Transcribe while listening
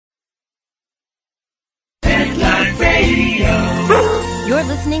You're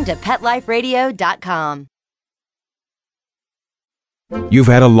listening to PetLifeRadio.com. You've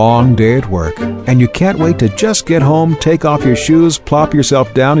had a long day at work, and you can't wait to just get home, take off your shoes, plop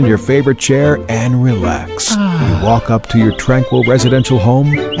yourself down in your favorite chair, and relax. You walk up to your tranquil residential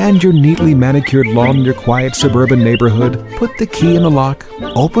home and your neatly manicured lawn in your quiet suburban neighborhood, put the key in the lock,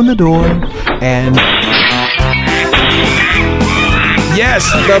 open the door, and...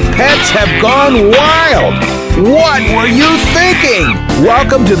 Yes, the pets have gone wild! What were you thinking?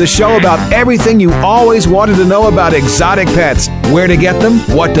 Welcome to the show about everything you always wanted to know about exotic pets. Where to get them,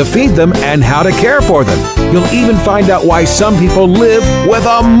 what to feed them, and how to care for them. You'll even find out why some people live with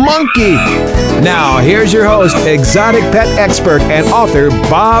a monkey. Now, here's your host, exotic pet expert and author,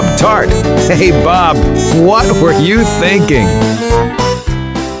 Bob Tart. Hey, Bob, what were you thinking?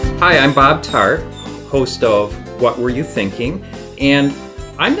 Hi, I'm Bob Tart, host of What Were You Thinking? And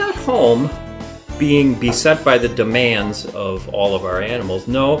I'm not home being beset by the demands of all of our animals.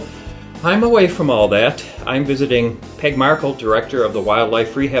 No, I'm away from all that. I'm visiting Peg Markle, director of the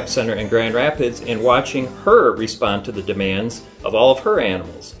Wildlife Rehab Center in Grand Rapids, and watching her respond to the demands of all of her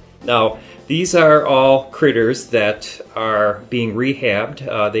animals. Now, these are all critters that are being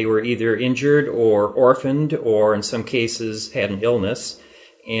rehabbed. They were either injured or orphaned, or in some cases had an illness.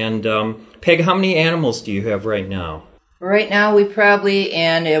 And Peg, how many animals do you have right now? Right now, we probably,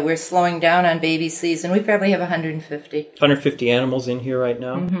 and we're slowing down on baby season, we probably have 150. 150 animals in here right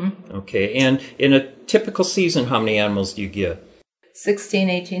now? Mm-hmm. Okay, and in a typical season, how many animals do you get?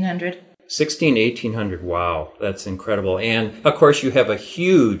 1,800. 1,800, wow, that's incredible. And, of course, you have a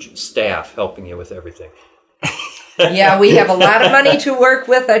huge staff helping you with everything. Yeah, we have a lot of money to work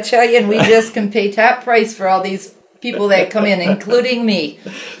with, I tell you, and we just can pay top price for all these people that come in, including me.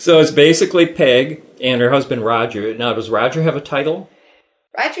 So it's basically Peg and her husband Roger. Now, does Roger have a title?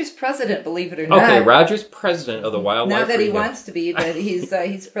 Roger's president, believe it or not. Okay, Roger's president of the Wildlife Not that he Rehab. wants to be, but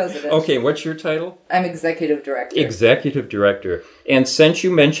he's president. Okay, what's your title? I'm executive director. Executive director. And since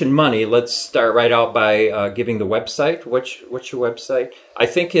you mentioned money, let's start right out by giving the website. What's your website? I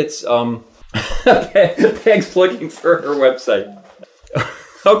think it's Peg's looking for her website.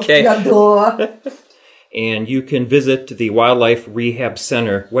 Okay. And you can visit the Wildlife Rehab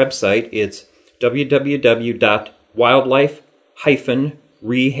Center website. It's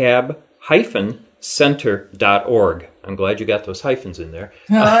www.wildlife-rehab-center.org. I'm glad you got those hyphens in there.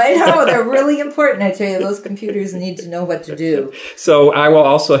 I know, they're really important. I tell you, those computers need to know what to do. So I will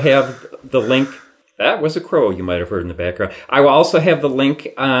also have the link. That was a crow you might have heard in the background. I will also have the link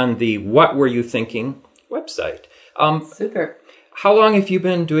on the What Were You Thinking website. Super. How long have you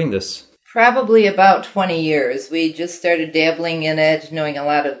been doing this? Probably about 20 years. We just started dabbling in it, knowing a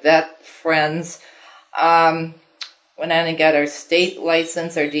lot of vet friends. Went on and got our state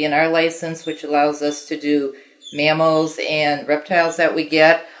license, our DNR license, which allows us to do mammals and reptiles that we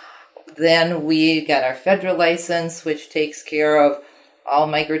get. Then we got our federal license, which takes care of all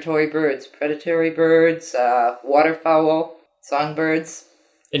migratory birds, predatory birds, waterfowl, songbirds.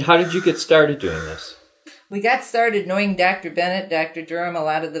 And how did you get started doing this? We got started knowing Dr. Bennett, Dr. Durham, a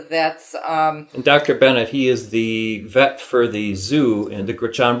lot of the vets. And Dr. Bennett, he is the vet for the zoo, in the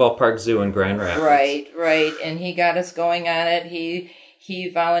John Ballpark Zoo in Grand Rapids. Right. And he got us going on it. He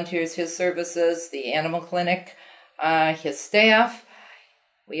volunteers his services, the animal clinic, his staff.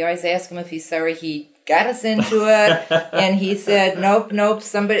 We always ask him if he's sorry he got us into it. And he said, nope,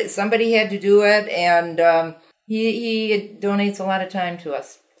 somebody had to do it. And he donates a lot of time to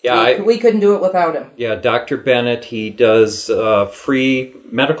us. Yeah, we couldn't do it without him. Yeah, Dr. Bennett, he does free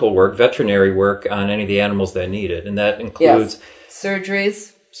medical work, veterinary work on any of the animals that need it. And that includes...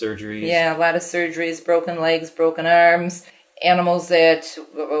 Surgeries. Yeah, a lot of surgeries, broken legs, broken arms. Animals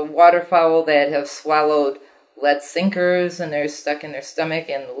waterfowl that have swallowed lead sinkers and they're stuck in their stomach,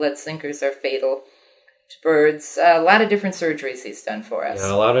 and lead sinkers are fatal to birds. A lot of different surgeries he's done for us.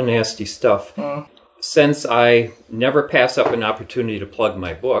 Yeah, a lot of nasty stuff. Since I never pass up an opportunity to plug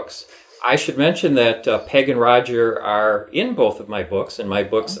my books, I should mention that Peg and Roger are in both of my books, and my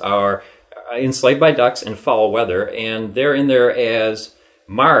books are Enslaved by Ducks and Foul Weather, and they're in there as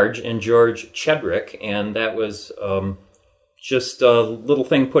Marge and George Chedrick, and that was just a little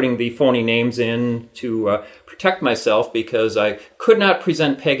thing putting the phony names in to protect myself, because I could not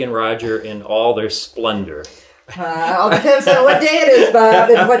present Peg and Roger in all their splendor. All depends on what day it is, Bob,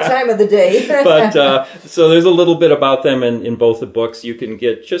 and what time of the day. But so there's a little bit about them in both the books. You can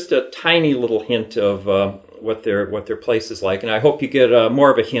get just a tiny little hint of what their place is like, and I hope you get more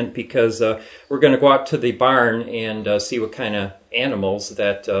of a hint, because we're going to go out to the barn and see what kind of animals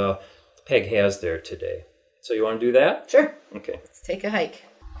that Peg has there today. So you want to do that? Sure. Okay. Let's take a hike.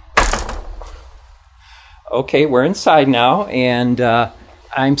 Okay, we're inside now, and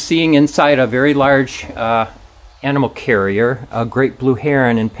I'm seeing inside a very large animal carrier, a great blue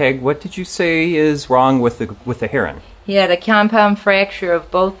heron. And Peg, what did you say is wrong with the heron? He had a compound fracture of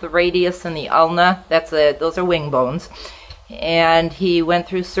both the radius and the ulna. Those are wing bones. And he went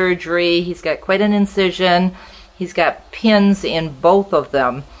through surgery. He's got quite an incision. He's got pins in both of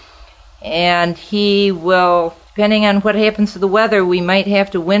them. And he will, depending on what happens to the weather, we might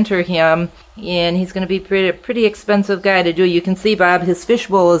have to winter him. And he's going to be a pretty expensive guy to do. You can see, Bob, his fish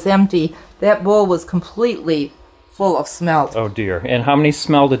bowl is empty. That bowl was completely full of smelt. Oh, dear. And how many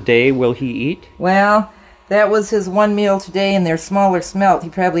smelt a day will he eat? Well, that was his one meal today, and they're smaller smelt. He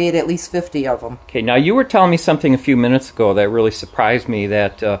probably ate at least 50 of them. Okay, now you were telling me something a few minutes ago that really surprised me,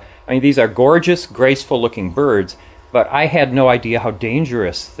 that, these are gorgeous, graceful-looking birds, but I had no idea how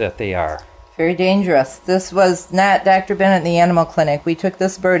dangerous that they are. Very dangerous. This was not Dr. Bennett in the animal clinic. We took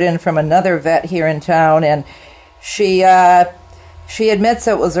this bird in from another vet here in town, and she admits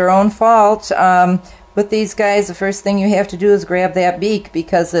it was her own fault. With these guys, the first thing you have to do is grab that beak,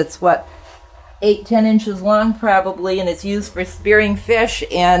 because it's, 8-10 inches long probably, and it's used for spearing fish,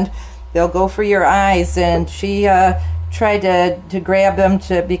 and they'll go for your eyes. And she tried to grab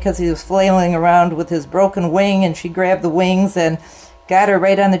him because he was flailing around with his broken wing, and she grabbed the wings and got her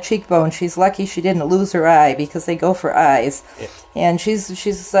right on the cheekbone. She's lucky she didn't lose her eye, because they go for eyes. Yeah. And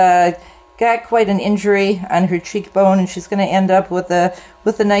she's got quite an injury on her cheekbone, and she's going to end up with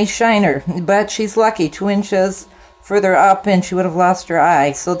a nice shiner. But she's lucky, 2 inches further up, and she would have lost her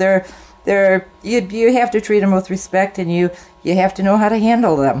eye. So you have to treat them with respect, and you have to know how to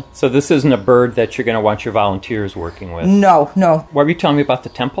handle them. So this isn't a bird that you're going to want your volunteers working with? No. What were you telling me about the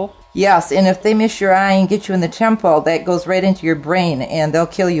temple? Yes, and if they miss your eye and get you in the temple, that goes right into your brain, and they'll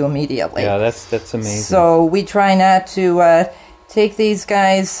kill you immediately. Yeah, that's amazing. So we try not to take these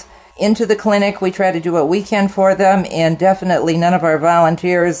guys into the clinic. We try to do what we can for them, and definitely none of our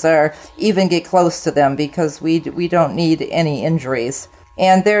volunteers even get close to them, because we don't need any injuries.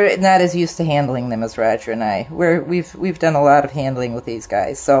 And they're not as used to handling them as Roger and I. We've done a lot of handling with these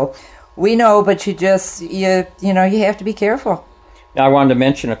guys, so we know. But you have to be careful. Now, I wanted to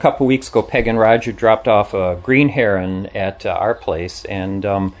mention, a couple weeks ago, Peg and Roger dropped off a green heron at our place, and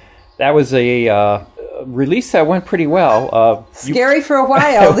that was a release that went pretty well. Scary for a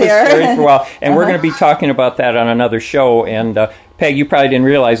while there. Scary for a while, and we're going to be talking about that on another show. And Peg, you probably didn't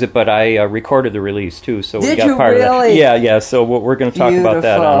realize it, but I recorded the release too, so we got part of that. Yeah. So we're going to talk about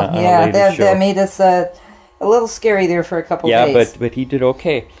that on a later show. That made us a little scary there for a couple days. Yeah, but he did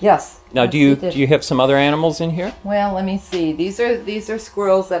okay. Yes. Now, do you have some other animals in here? Well, let me see. These are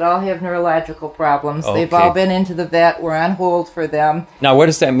squirrels that all have neurological problems. Okay. They've all been into the vet. We're on hold for them. Now, what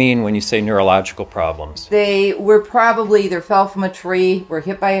does that mean when you say neurological problems? They were probably either fell from a tree, were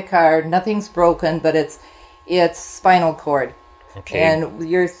hit by a car. Nothing's broken, but it's spinal cord. Okay. And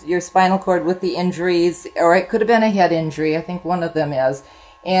your spinal cord with the injuries, or it could have been a head injury. I think one of them is.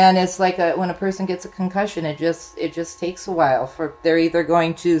 And it's like when a person gets a concussion, it just takes a while. They're either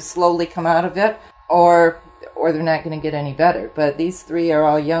going to slowly come out of it, or they're not going to get any better. But these three are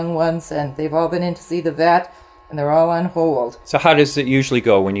all young ones, and they've all been in to see the vet, and they're all on hold. So how does it usually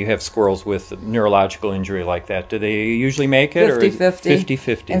go when you have squirrels with neurological injury like that? Do they usually make it? 50-50.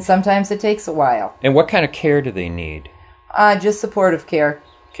 50-50. And sometimes it takes a while. And what kind of care do they need? Just supportive care.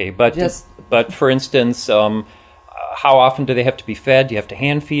 Okay, but for instance, how often do they have to be fed? Do you have to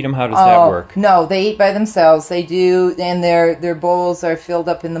hand feed them? How does that work? No, they eat by themselves. They do, and their bowls are filled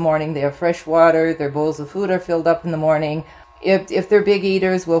up in the morning. They have fresh water. Their bowls of food are filled up in the morning. If they're big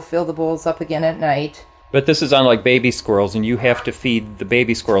eaters, we'll fill the bowls up again at night. But this is unlike baby squirrels, and you have to feed the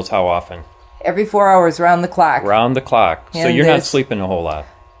baby squirrels how often? Every 4 hours, round the clock. Round the clock. So you're not sleeping a whole lot.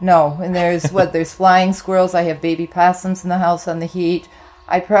 No, and there's flying squirrels. I have baby possums in the house on the heat.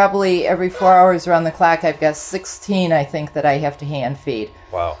 I probably, every 4 hours around the clock, I've got 16, I think, that I have to hand feed.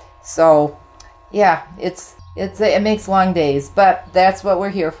 Wow. So, yeah, it makes long days, but that's what we're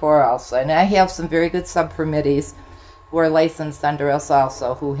here for also. And I have some very good subpermittees who are licensed under us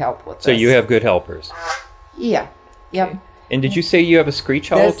also, who help with this. So you have good helpers? Yeah. Yep. Okay. And did you say you have a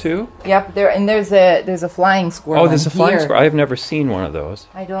screech owl too? Yep, there's a flying squirrel. Oh, there's a flying squirrel. I've never seen one of those.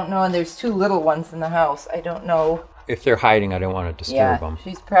 I don't know, and there's 2 little ones in the house. I don't know. If they're hiding, I don't want to disturb them.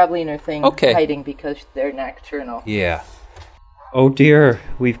 She's probably in her thing hiding because they're nocturnal. Yeah. Oh dear,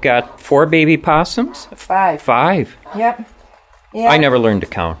 we've got 4 baby possums? 5. 5? Yep. Yeah. I never learned to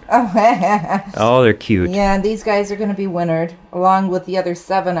count. Oh, they're cute. Yeah, these guys are going to be wintered, along with the other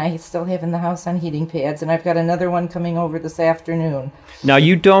 7 I still have in the house on heating pads, and I've got another one coming over this afternoon. Now,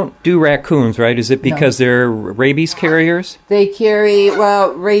 you don't do raccoons, right? Is it because they're rabies carriers? They carry,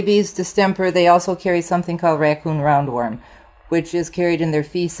 rabies, distemper. They also carry something called raccoon roundworm, which is carried in their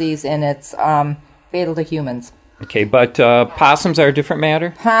feces, and it's fatal to humans. Okay, but possums are a different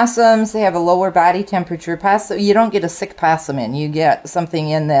matter? Possums, they have a lower body temperature. You don't get a sick possum in. You get something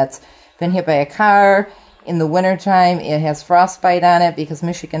in that's been hit by a car. In the wintertime, it has frostbite on it because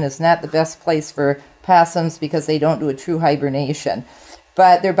Michigan is not the best place for possums because they don't do a true hibernation.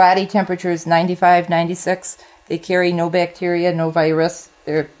 But their body temperature is 95, 96. They carry no bacteria, no virus.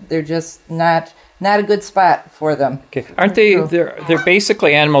 They're just not a good spot for them. Okay, aren't they? They're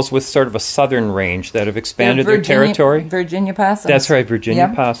basically animals with sort of a southern range that have expanded their territory. Virginia possums. That's right,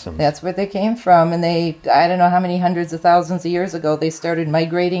 Virginia possums. That's where they came from, and I don't know how many hundreds of thousands of years ago they started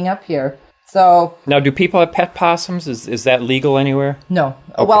migrating up here. So now, do people have pet possums? Is that legal anywhere? No.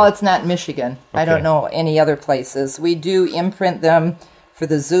 Okay. Well, it's not Michigan. Okay. I don't know any other places. We do imprint them for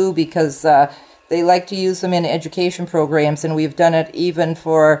the zoo because they like to use them in education programs, and we've done it even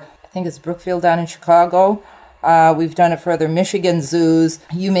for, I think it's Brookfield down in Chicago. We've done it for other Michigan zoos.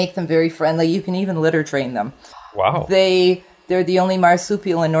 You make them very friendly. You can even litter train them. Wow. They're the only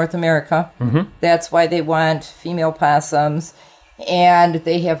marsupial in North America. Mm-hmm. That's why they want female possums. And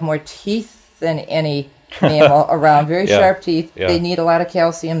they have more teeth than any mammal around. Very sharp teeth. Yeah. They need a lot of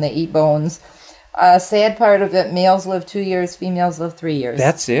calcium. They eat bones. Sad part of it, males live 2 years, females live 3 years.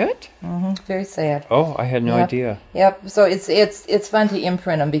 That's it? Mm-hmm. Very sad. Oh, I had no idea. Yep. So it's fun to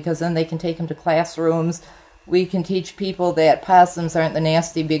imprint them because then they can take them to classrooms. We can teach people that possums aren't the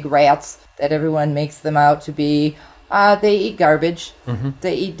nasty big rats that everyone makes them out to be. They eat garbage. Mm-hmm.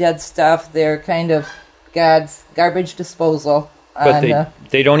 They eat dead stuff. They're kind of God's garbage disposal. But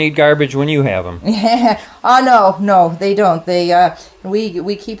they don't eat garbage when you have them. Oh no, they don't.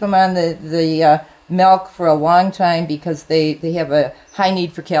 We keep them on the milk for a long time because they have a high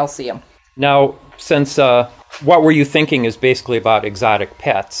need for calcium. Now, since What Were You Thinking is basically about exotic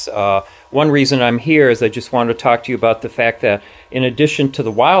pets, one reason I'm here is I just wanted to talk to you about the fact that in addition to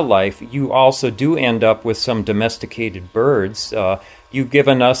the wildlife, you also do end up with some domesticated birds. You've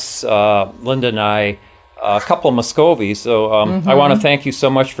given us, Linda and I, a couple of Muscovies, so I want to thank you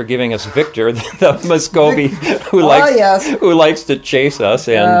so much for giving us Victor, the Muscovy who likes to chase us,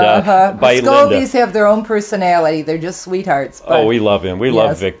 and by Linda. Muscovies have their own personality; they're just sweethearts. Oh, we love him. We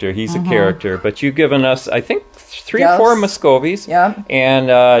love Victor. He's a character. But you've given us, I think, 3 or 4 Muscovies,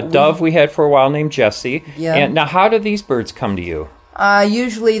 and Dove we had for a while named Jessie. Yeah. And now, how do these birds come to you?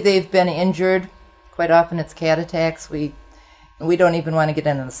 Usually, they've been injured. Quite often, it's cat attacks. We don't even want to get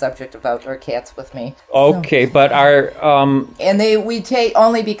into the subject of outdoor cats with me. Okay, but our and we take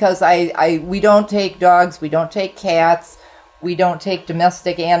only because we don't take dogs, we don't take cats, we don't take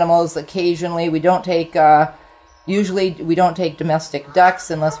domestic animals. Occasionally, we don't take usually we don't take domestic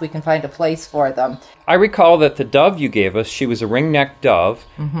ducks unless we can find a place for them. I recall that the dove you gave us, she was a ring-necked dove,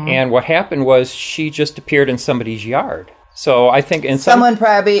 and what happened was she just appeared in somebody's yard. So I think someone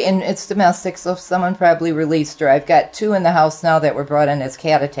probably, and it's domestic, so someone probably released her. I've got 2 in the house now that were brought in as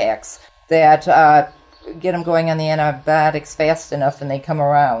cat attacks that get them going on the antibiotics fast enough and they come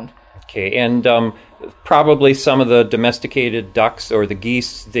around. Okay, and probably some of the domesticated ducks or the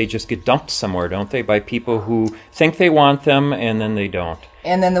geese, they just get dumped somewhere, don't they, by people who think they want them and then they don't.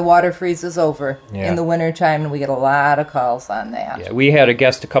 And then the water freezes over in the wintertime, and we get a lot of calls on that. Yeah, we had a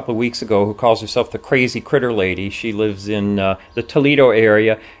guest a couple of weeks ago who calls herself the Crazy Critter Lady. She lives in the Toledo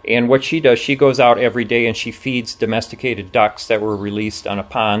area, and what she does, she goes out every day and she feeds domesticated ducks that were released on a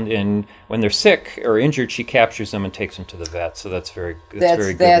pond, and when they're sick or injured, she captures them and takes them to the vet. So that's very good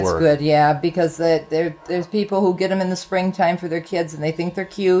work. That's good, yeah, because there's people who get them in the springtime for their kids, and they think they're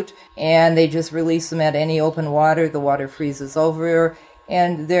cute, and they just release them at any open water. The water freezes over.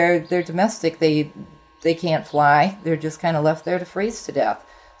 And they're domestic. They can't fly. They're just kind of left there to freeze to death.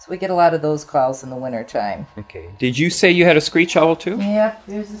 So we get a lot of those calls in the wintertime. Okay. Did you say you had a screech owl too? Yeah,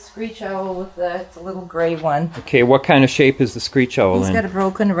 there's a screech owl with it's a little gray one. Okay, what kind of shape is the screech owl in? He's got a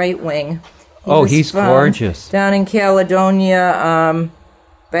broken right wing. He's gorgeous. Down in Caledonia,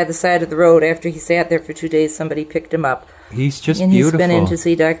 by the side of the road. After he sat there for 2 days, somebody picked him up. He's just and beautiful. And he's been in to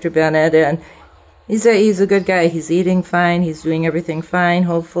see Dr. Bennett, and he's a good guy. He's eating fine. He's doing everything fine.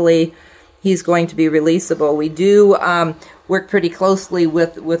 Hopefully, he's going to be releasable. We do work pretty closely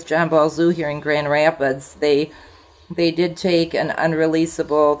with John Ball Zoo here in Grand Rapids. They did take an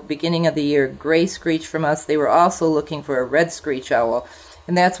unreleasable, at the beginning of the year, gray screech from us. They were also looking for a red screech owl.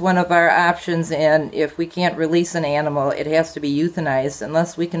 And that's one of our options. And if we can't release an animal, it has to be euthanized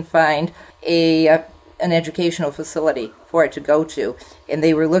unless we can find an educational facility for it to go to, and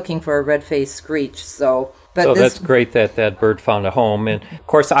they were looking for a red-faced screech. So that's great that bird found a home, and of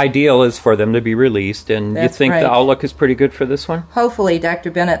course, ideal is for them to be released. And you think the outlook is pretty good for this one? Hopefully, Dr.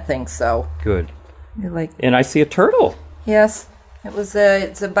 Bennett thinks so. Good. And I see a turtle. Yes,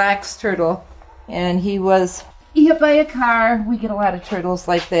 it's a box turtle, and he was hit by a car. We get a lot of turtles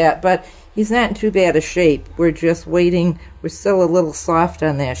like that, but he's not in too bad a shape. We're just waiting. We're still a little soft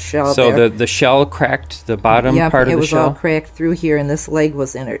on that shell. So there. the shell cracked the bottom part of the shell? It was all cracked through here, and this leg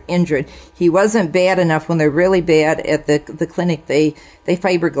was injured. He wasn't bad enough. When they're really bad at the clinic, they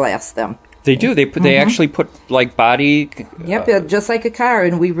fiberglass them. They do. They actually put like body. Yep, just like a car,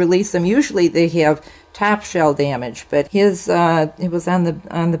 and we release them. Usually they have top shell damage, but his it was on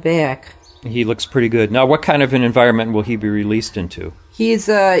the back. He looks pretty good. Now, what kind of an environment will he be released into? He's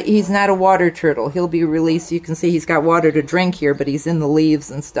not a water turtle. He'll be released. You can see he's got water to drink here, but he's in the leaves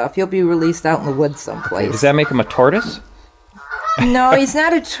and stuff. He'll be released out in the woods someplace. Does that make him a tortoise? No, he's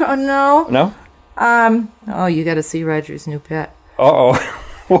not a no. No? Oh, you got to see Roger's new pet. Uh-oh.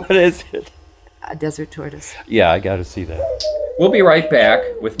 What is it? A desert tortoise. Yeah, I got to see that. We'll be right back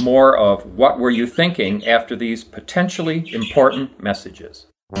with more of What Were You Thinking after these potentially important messages.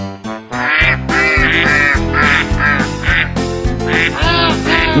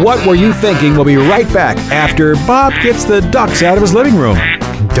 What Were You Thinking? We'll be right back after Bob gets the ducks out of his living room.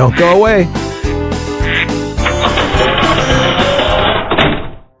 Don't go away.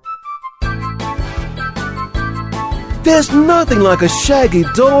 There's nothing like a shaggy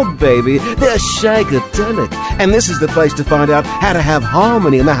dog, baby. They're shagadelic. And this is the place to find out how to have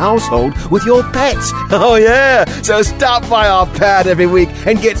harmony in the household with your pets. Oh, yeah. So stop by our pad every week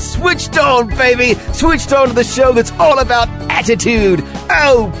and get switched on, baby. Switched on to the show that's all about attitude.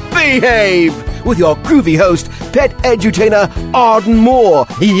 Oh, behave. With your groovy host, pet edutainer Arden Moore.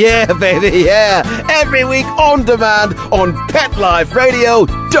 Yeah, baby, yeah. Every week on demand on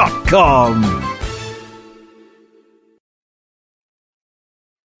PetLifeRadio.com.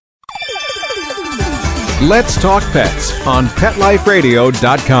 Let's Talk Pets on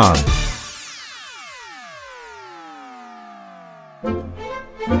PetLifeRadio.com.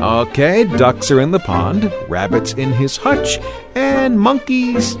 Okay, ducks are in the pond, rabbits in his hutch, and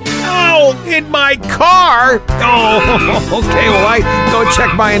monkeys... Ow! In my car! Oh, okay, well, I go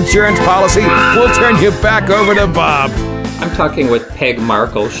check my insurance policy. We'll turn you back over to Bob. I'm talking with Peg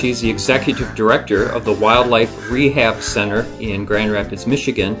Markle. She's the executive director of the Wildlife Rehab Center in Grand Rapids,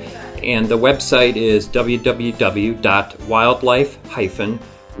 Michigan. And the website is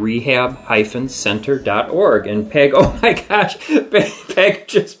www.wildlife-rehab-center.org. And Peg, oh my gosh, Peg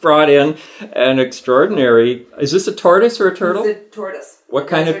just brought in an extraordinary... Is this a tortoise or a turtle? It's a tortoise. What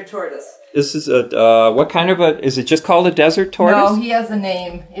kind desert of tortoise? This is a what kind of a? Is it just called a desert tortoise? No, he has a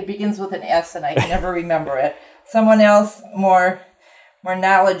name. It begins with an S, and I can never remember it. Someone else more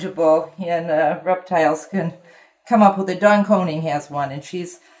knowledgeable in reptiles can come up with it. Dawn Koning has one, and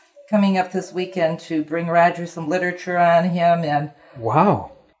she's coming up this weekend to bring Roger some literature on him. And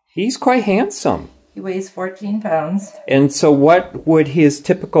wow, he's quite handsome. He weighs 14 pounds. And so, what would his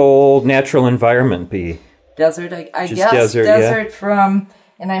typical natural environment be? Desert, I guess. Desert yeah. From,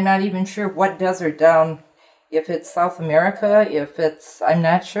 and I'm not even sure what desert down. If it's South America, I'm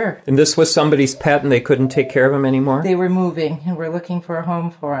not sure. And this was somebody's pet and they couldn't take care of him anymore? They were moving and we're looking for a home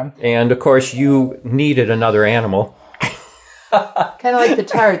for him. And of course you needed another animal. Kind of like the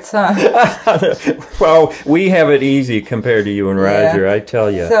Tarts, huh? Well, we have it easy compared to you and Roger, I tell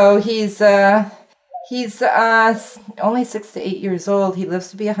you. So he's only 6 to 8 years old. He lives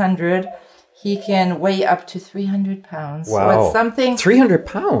to be 100. He can weigh up to 300 pounds. Wow. So it's something... 300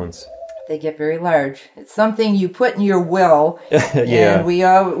 pounds? They get very large. It's something you put in your will. Yeah. And we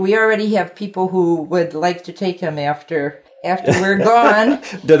already have people who would like to take him after we're gone.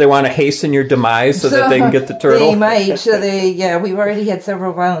 Do they want to hasten your demise so that they can get the turtle? They might. So we've already had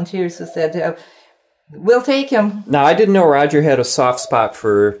several volunteers who said, we'll take him. Now, I didn't know Roger had a soft spot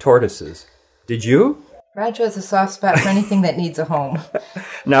for tortoises. Did you? Roger has a soft spot for anything that needs a home.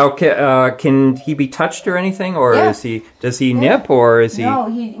 Now, can he be touched or anything, or does he nip, or is he? No,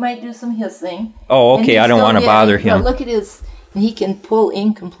 he might do some hissing. Oh, okay. I don't want to bother him. But look at his. He can pull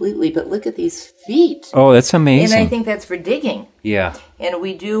in completely, but look at these feet. Oh, that's amazing. And I think that's for digging. Yeah. And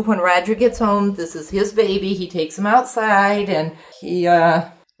we do when Roger gets home. This is his baby. He takes him outside and he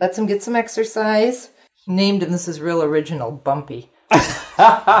lets him get some exercise. He named him. This is real original, Bumpy.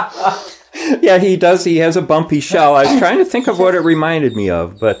 Yeah, he does. He has a bumpy shell. I was trying to think of what it reminded me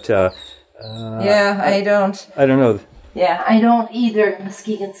of, but... I don't. I don't know. Yeah, I don't either.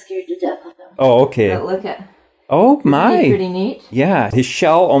 Muskegon's scared to death of him. Oh, okay. But look at... Oh, my. Isn't he pretty neat? Yeah, his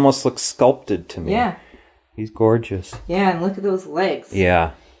shell almost looks sculpted to me. Yeah. He's gorgeous. Yeah, and look at those legs.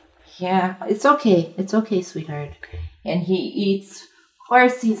 Yeah. Yeah, it's okay. It's okay, sweetheart. And he eats... Of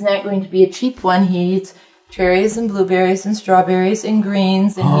course, he's not going to be a cheap one. He eats cherries and blueberries and strawberries and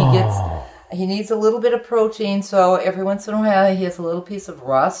greens, and he gets He needs a little bit of protein, so every once in a while he has a little piece of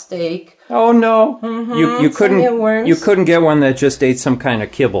raw steak. Oh no! You couldn't mealworms. you couldn't get one that just ate some kind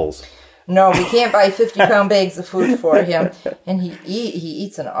of kibbles. No, we can't buy 50-pound bags of food for him, and he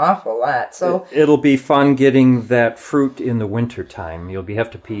eats an awful lot. So It'll be fun getting that fruit in the wintertime. You'll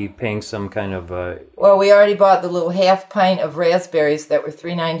have to be paying some kind of... well, we already bought the little half pint of raspberries that were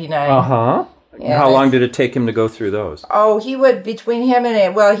 $3.99. Uh-huh. Yeah, How long did it take him to go through those? Oh, he would, between him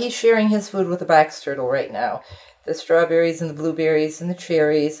and... Well, he's sharing his food with a box turtle right now. The strawberries and the blueberries and the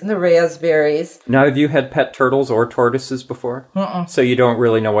cherries and the raspberries. Now, have you had pet turtles or tortoises before? So you don't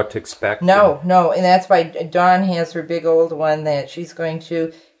really know what to expect? No, and that's why Dawn has her big old one that she's going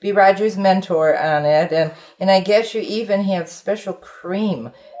to be Roger's mentor on it. And I guess you even have special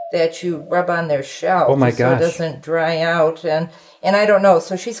cream that you rub on their shell. Oh, my so gosh. it doesn't dry out. And I don't know.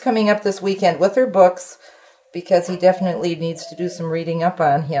 So she's coming up this weekend with her books because he definitely needs to do some reading up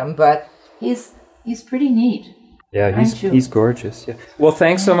on him. But he's pretty neat. Yeah, he's gorgeous. Yeah. Well,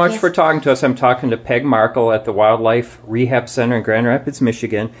 thanks so much for talking to us. I'm talking to Peg Markle at the Wildlife Rehab Center in Grand Rapids,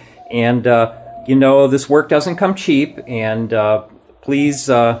 Michigan. And, this work doesn't come cheap. And please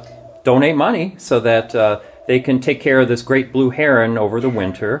donate money so that they can take care of this great blue heron over the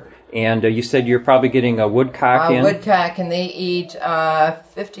winter. And you said you're probably getting a woodcock in? Woodcock, and they eat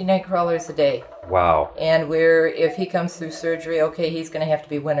 50 night crawlers a day. Wow. And if he comes through surgery, he's going to have to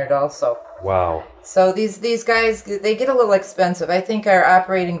be wintered also. Wow. So these guys, they get a little expensive. I think our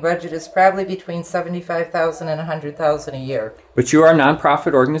operating budget is probably between $75,000 and $100,000 a year. But you are a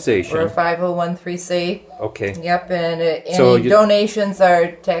nonprofit organization. We're a 501(c)(3). Okay. Yep, and any donations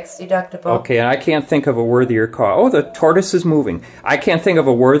are tax deductible. Okay, and I can't think of a worthier cause. Oh, the tortoise is moving. I can't think of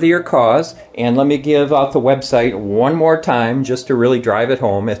a worthier cause, and let me give out the website one more time just to really drive it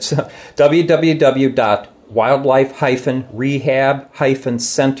home. It's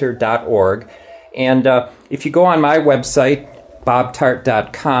www.wildlife-rehab-center.org. And if you go on my website,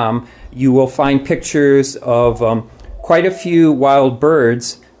 bobtart.com, you will find pictures of quite a few wild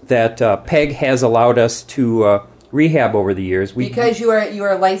birds that Peg has allowed us to rehab over the years. Because you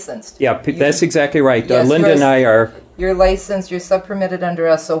are licensed. Yeah, that's exactly right. Yes, Linda and I are... You're licensed, you're sub-permitted under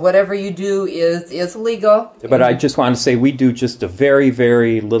us, so whatever you do is legal. But I just want to say we do just a very,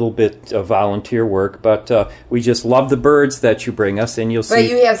 very little bit of volunteer work, but we just love the birds that you bring us, and you'll see... But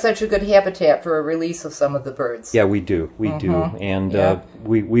you have such a good habitat for a release of some of the birds. Yeah, we do. We do. And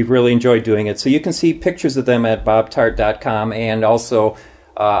we've really enjoyed doing it. So you can see pictures of them at bobtart.com, and also...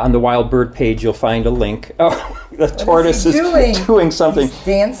 on the wild bird page, you'll find a link. Oh, the tortoise is doing something. He's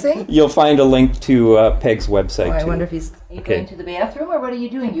dancing? You'll find a link to Peg's website, too. I wonder if he's going to the bathroom, or what are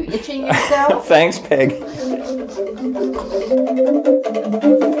you doing? You itching yourself? Thanks, Peg.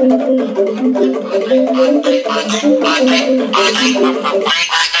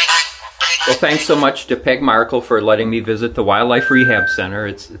 Well, thanks so much to Peg Markle for letting me visit the Wildlife Rehab Center.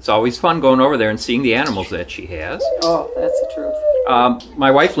 It's always fun going over there and seeing the animals that she has. Oh, that's the truth.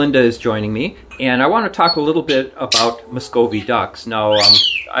 My wife Linda is joining me, and I want to talk a little bit about Muscovy ducks. Now,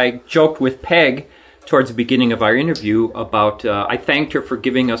 I joked with Peg towards the beginning of our interview about, I thanked her for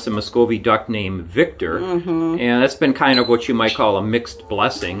giving us a Muscovy duck named Victor, and that's been kind of what you might call a mixed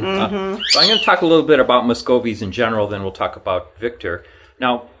blessing. So I'm going to talk a little bit about Muscovies in general, then we'll talk about Victor.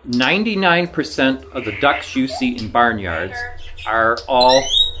 Now, 99% of the ducks you see in barnyards are all...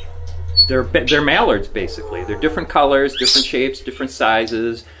 They're mallards, basically. They're different colors, different shapes, different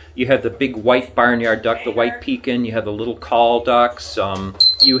sizes. You have the big white barnyard duck, the white pekin. You have the little call ducks.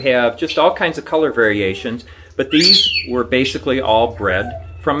 You have just all kinds of color variations. But these were basically all bred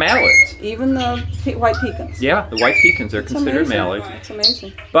from mallards. Even the white pekins? Yeah, the white pekins are considered mallards. It's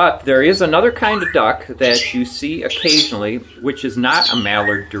amazing. But there is another kind of duck that you see occasionally, which is not a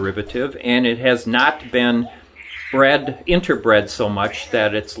mallard derivative, and it has not been... interbred so much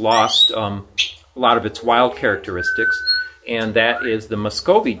that it's lost a lot of its wild characteristics, and that is the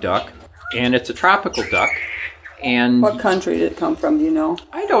Muscovy duck, and it's a tropical duck. And what country did it come from? Do you know?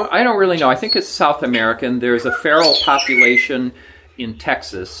 I don't really know. I think it's South American. There's a feral population in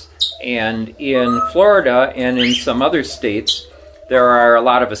Texas, and in Florida and in some other states. There are a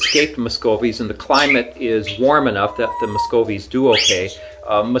lot of escaped Muscovies, and the climate is warm enough that the Muscovies do okay.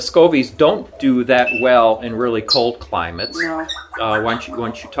 Muscovies don't do that well in really cold climates. No. Why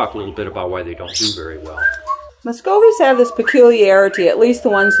don't you talk a little bit about why they don't do very well? Muscovies have this peculiarity, at least the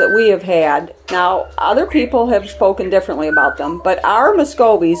ones that we have had. Now, other people have spoken differently about them, but our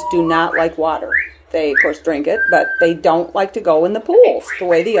Muscovies do not like water. They, of course, drink it, but they don't like to go in the pools the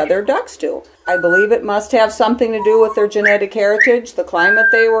way the other ducks do. I believe it must have something to do with their genetic heritage, the climate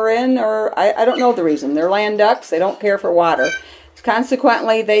they were in, or I don't know the reason. They're land ducks. They don't care for water.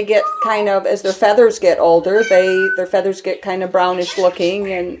 Consequently, they get kind of, as their feathers get older, their feathers get kind of brownish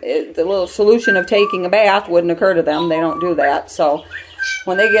looking, and the little solution of taking a bath wouldn't occur to them. They don't do that. So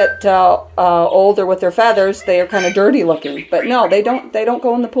when they get older with their feathers, they are kind of dirty looking. But no, they don't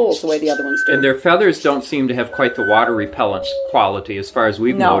go in the pools the way the other ones do. And their feathers don't seem to have quite the water repellent quality, as far as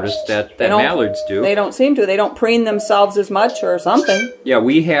we've noticed, that mallards do. They don't seem to. They don't preen themselves as much or something. Yeah,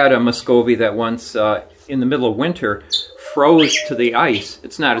 we had a Muscovy that once, in the middle of winter, froze to the ice.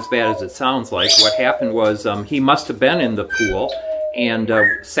 It's not as bad as it sounds like. What happened was he must have been in the pool and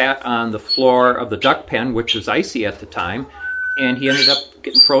sat on the floor of the duck pen, which was icy at the time, and he ended up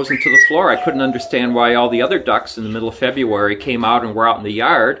getting frozen to the floor. I couldn't understand why all the other ducks in the middle of February came out and were out in the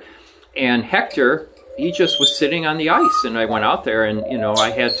yard, and Hector, he just was sitting on the ice, and I went out there, and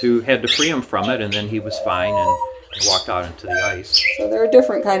I had to free him from it, and then he was fine and walked out into the ice. So they're a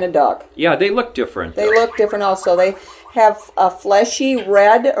different kind of duck. Yeah, they look different. They look different also. They have a fleshy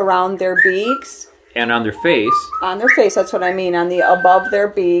red around their beaks. And on their face. On their face, that's what I mean. On the above their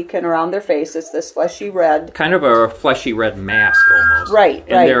beak and around their face, it's this fleshy red. Kind of a fleshy red mask almost. Right,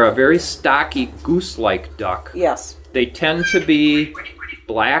 and they're a very stocky, goose-like duck. Yes. They tend to be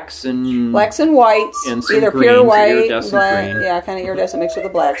blacks and whites, and some either greens, pure white, iridescent green. Yeah, kind of iridescent mixed with the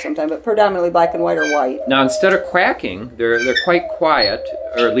black sometimes, but predominantly black and white or white. Now, instead of quacking, they're quite quiet,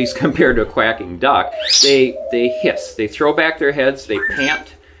 or at least compared to a quacking duck. They hiss. They throw back their heads. They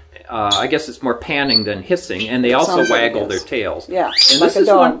pant. I guess it's more panting than hissing, and they also waggle their tails. Yeah, and like a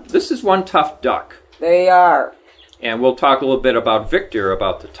dog. This is one tough duck. They are. And we'll talk a little bit about Victor,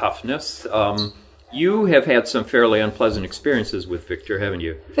 about the toughness. You have had some fairly unpleasant experiences with Victor, haven't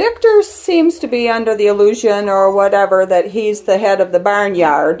you? Victor seems to be under the illusion or whatever that he's the head of the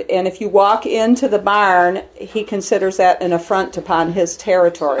barnyard, and if you walk into the barn, he considers that an affront upon his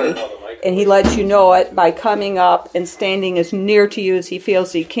territory, and he lets you know it by coming up and standing as near to you as he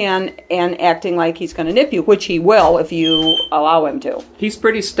feels he can and acting like he's going to nip you, which he will if you allow him to. He's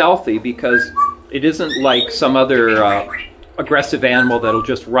pretty stealthy because it isn't like some other aggressive animal that'll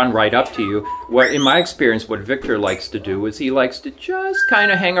just run right up to you. In my experience, what Victor likes to do is he likes to just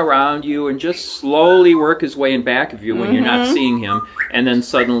kind of hang around you and just slowly work his way in back of you when you're not seeing him, and then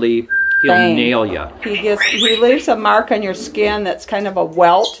suddenly he'll nail you. He leaves a mark on your skin that's kind of a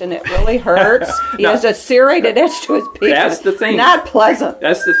welt, and it really hurts. He has a serrated edge to his beak. That's the thing. Not pleasant.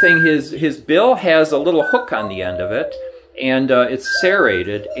 That's the thing. His bill has a little hook on the end of it, and it's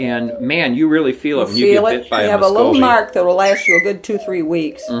serrated, and man, you really feel it when you get bit by a Muscovy. You have a little mark that will last you a good 2-3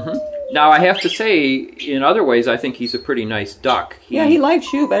 weeks. Mm-hmm. Now, I have to say, in other ways, I think he's a pretty nice duck. He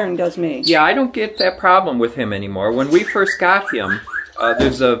likes you better than he does me. Yeah, I don't get that problem with him anymore. When we first got him,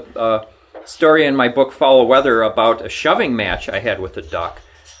 there's a story in my book, Follow Weather, about a shoving match I had with a duck.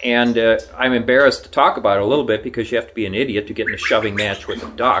 And I'm embarrassed to talk about it a little bit because you have to be an idiot to get in a shoving match with a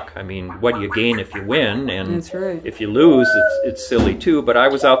duck. I mean, what do you gain if you win? And that's right. If you lose, it's silly too. But I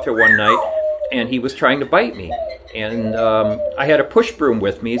was out there one night, and he was trying to bite me. And I had a push broom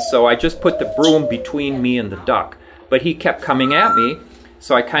with me, so I just put the broom between me and the duck. But he kept coming at me,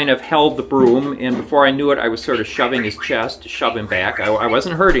 so I kind of held the broom, and before I knew it, I was sort of shoving his chest to shove him back. I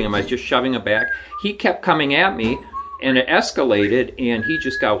wasn't hurting him, I was just shoving him back. He kept coming at me, and it escalated, and he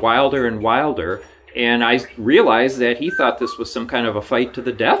just got wilder and wilder. And I realized that he thought this was some kind of a fight to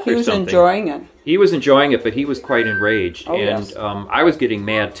the death or something. He was enjoying it. He was enjoying it, but he was quite enraged. Oh, and yes. I was getting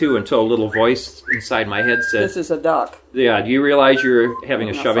mad, too, until a little voice inside my head said, "This is a duck." Yeah, do you realize you're having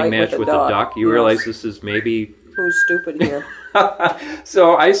a shoving match with a duck? You realize this is maybe... Who's stupid here?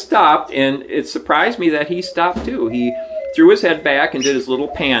 So I stopped, and it surprised me that he stopped, too. He threw his head back and did his little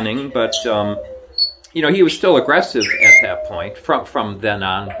panning, but... he was still aggressive at that point from then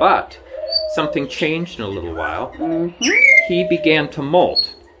on, but something changed in a little while. Mm-hmm. He began to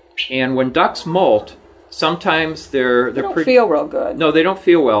molt. And when ducks molt, sometimes they don't feel real good. No, they don't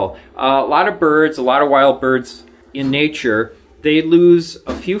feel well. A lot of wild birds in nature, they lose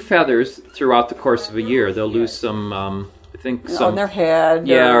a few feathers throughout the course of a year. They'll lose some... on their head.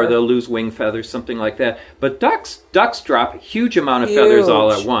 Yeah, or they'll lose wing feathers, something like that. But ducks drop a huge amount of feathers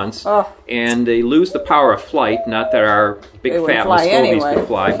all at once, and they lose the power of flight. Not that our big fat Muscovies could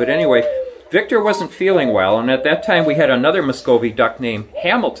fly, but anyway, Victor wasn't feeling well, and at that time we had another Muscovy duck named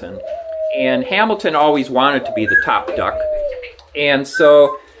Hamilton, and Hamilton always wanted to be the top duck, and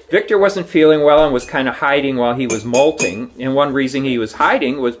so Victor wasn't feeling well and was kind of hiding while he was molting. And one reason he was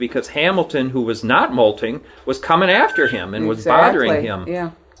hiding was because Hamilton, who was not molting, was coming after him and was bothering him.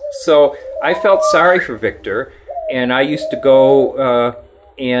 Yeah. So I felt sorry for Victor, and I used to go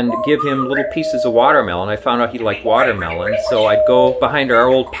and give him little pieces of watermelon. I found out he liked watermelon, so I'd go behind our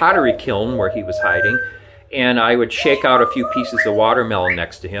old pottery kiln where he was hiding, and I would shake out a few pieces of watermelon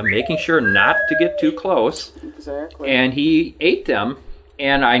next to him, making sure not to get too close. Exactly. And he ate them,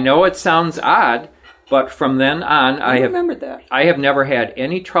 and I know it sounds odd, but from then on, I have never had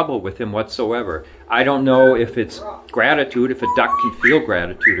any trouble with him whatsoever. I don't know if it's gratitude, if a duck can feel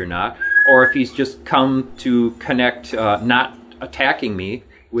gratitude or not, or if he's just come to connect, not attacking me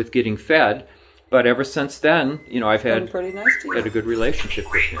with getting fed. But ever since then, I've had pretty nice to you. Had a good relationship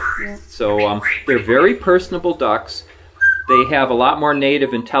with him. Yeah. So they're very personable ducks. They have a lot more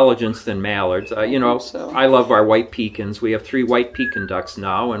native intelligence than mallards. I love our white pecans. We have 3 white pecan ducks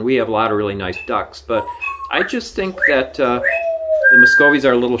now, and we have a lot of really nice ducks. But I just think that the Muscovies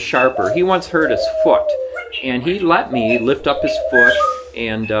are a little sharper. He once hurt his foot, and he let me lift up his foot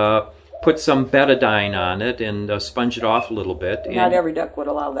and put some betadine on it and sponge it off a little bit. Not every duck would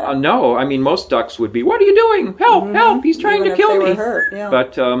allow that. No, I mean, most ducks would be, "What are you doing? Help, help, he's trying to kill me." Were hurt, yeah.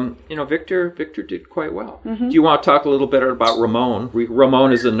 But, Victor did quite well. Do you want to talk a little bit about Ramon?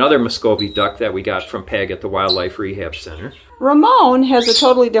 Ramon is another Muscovy duck that we got from Peg at the Wildlife Rehab Center. Ramon has a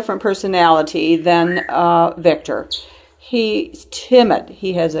totally different personality than Victor. He's timid.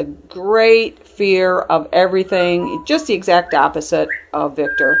 He has a great fear of everything, just the exact opposite of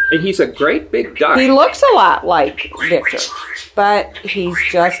Victor. And he's a great big duck. He looks a lot like Victor, but he's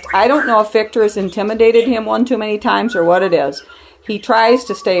just, I don't know if Victor has intimidated him one too many times or what it is. He tries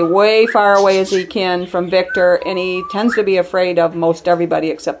to stay way far away as he can from Victor, and he tends to be afraid of most everybody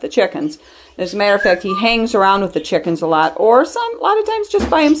except the chickens. As a matter of fact, he hangs around with the chickens a lot, or a lot of times just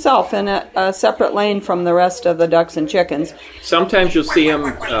by himself in a separate lane from the rest of the ducks and chickens. Sometimes you'll see him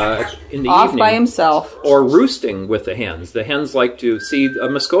in the off evening. By himself. Or roosting with the hens. The hens like to see,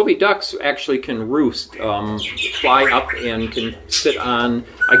 Muscovy ducks actually can roost, fly up and can sit on,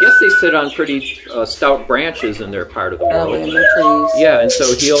 I guess they sit on pretty stout branches in their part of the world. In the trees. Yeah, and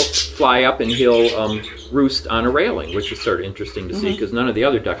so he'll fly up and he'll roost on a railing, which is sort of interesting to see because none of the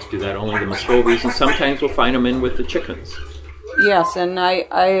other ducks do that, only the Muscovies, and sometimes we'll find them in with the chickens. Yes, and I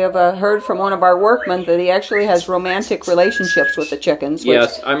have heard from one of our workmen that he actually has romantic relationships with the chickens.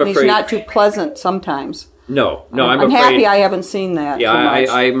 Yes, I'm afraid. He's not too pleasant sometimes. No, I'm afraid. Happy I haven't seen that. Yeah,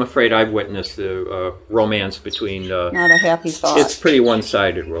 I'm afraid I've witnessed the romance between. Not a happy thought. It's pretty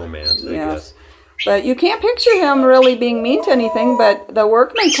one-sided romance, I guess. But you can't picture him really being mean to anything, but the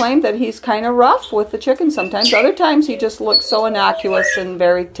workmen claim that he's kind of rough with the chickens sometimes. Other times he just looks so innocuous and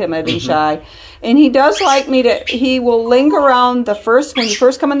very timid and shy. And he does like me to, he will linger around when you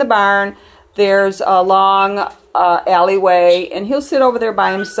first come in the barn, there's a long alleyway, and he'll sit over there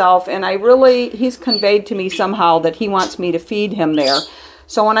by himself, and he's conveyed to me somehow that he wants me to feed him there.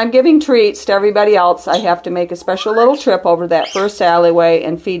 So when I'm giving treats to everybody else, I have to make a special little trip over that first alleyway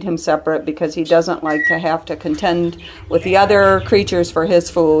and feed him separate because he doesn't like to have to contend with the other creatures for his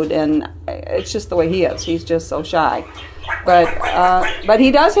food, and it's just the way he is. He's just so shy. But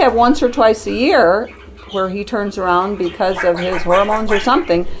he does have once or twice a year where he turns around because of his hormones or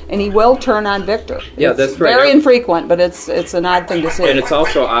something, and he will turn on Victor. Yeah, that's right. Very infrequent, but it's an odd thing to see. And it's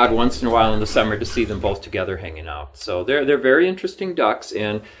also odd once in a while in the summer to see them both together hanging out. So they're very interesting ducks,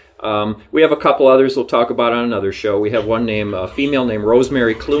 and we have a couple others we'll talk about on another show. We have a female named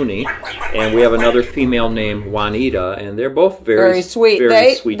Rosemary Clooney, and we have another female named Juanita, and they're both very sweet.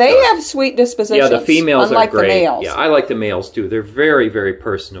 Very sweet they ducks. have sweet dispositions. Yeah, the females unlike are great. The males. Yeah, I like the males too. They're very, very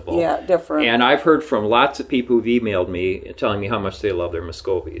personable. Yeah, different. And I've heard from lots of people who've emailed me telling me how much they love their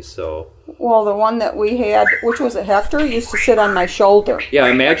Muscovies. So. Well, the one that we had, which was a Hector, used to sit on my shoulder. Yeah,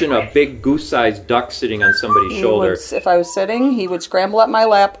 imagine a big goose-sized duck sitting on somebody's shoulder. If I was sitting, he would scramble up my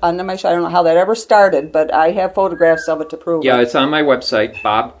lap onto my shoulder. I don't know how that ever started, but I have photographs of it to prove it. Yeah, it's on my website,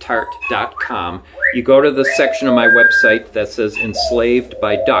 bobtart.com. You go to the section of my website that says Enslaved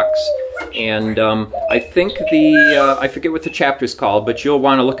by Ducks, and I think I forget what the chapter's called, but you'll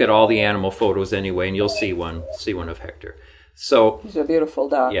want to look at all the animal photos anyway, and you'll see one of Hector. So he's a beautiful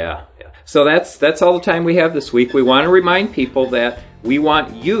dog. Yeah. So that's all the time we have this week. We want to remind people that we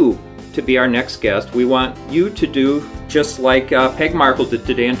want you to be our next guest. We want you to do just like Peg Markle did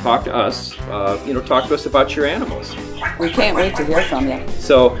today and talk to us. Talk to us about your animals. We can't wait to hear from you.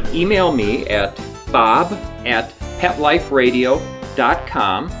 So email me at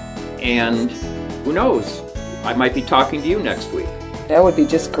bob@petliferadio.com, and who knows, I might be talking to you next week. That would be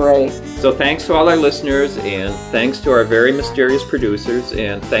just great. So thanks to all our listeners, and thanks to our very mysterious producers,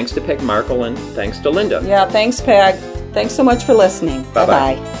 and thanks to Peg Markle, and thanks to Linda. Yeah, thanks, Peg. Thanks so much for listening.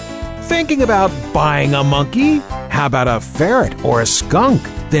 Bye-bye. Thinking about buying a monkey? How about a ferret or a skunk?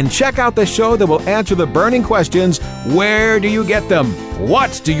 Then check out the show that will answer the burning questions. Where do you get them?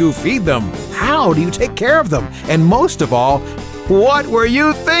 What do you feed them? How do you take care of them? And most of all, what were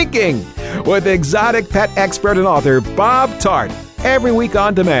you thinking? with exotic pet expert and author Bob Tart. Every week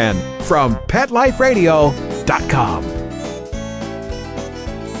on demand from PetLifeRadio.com.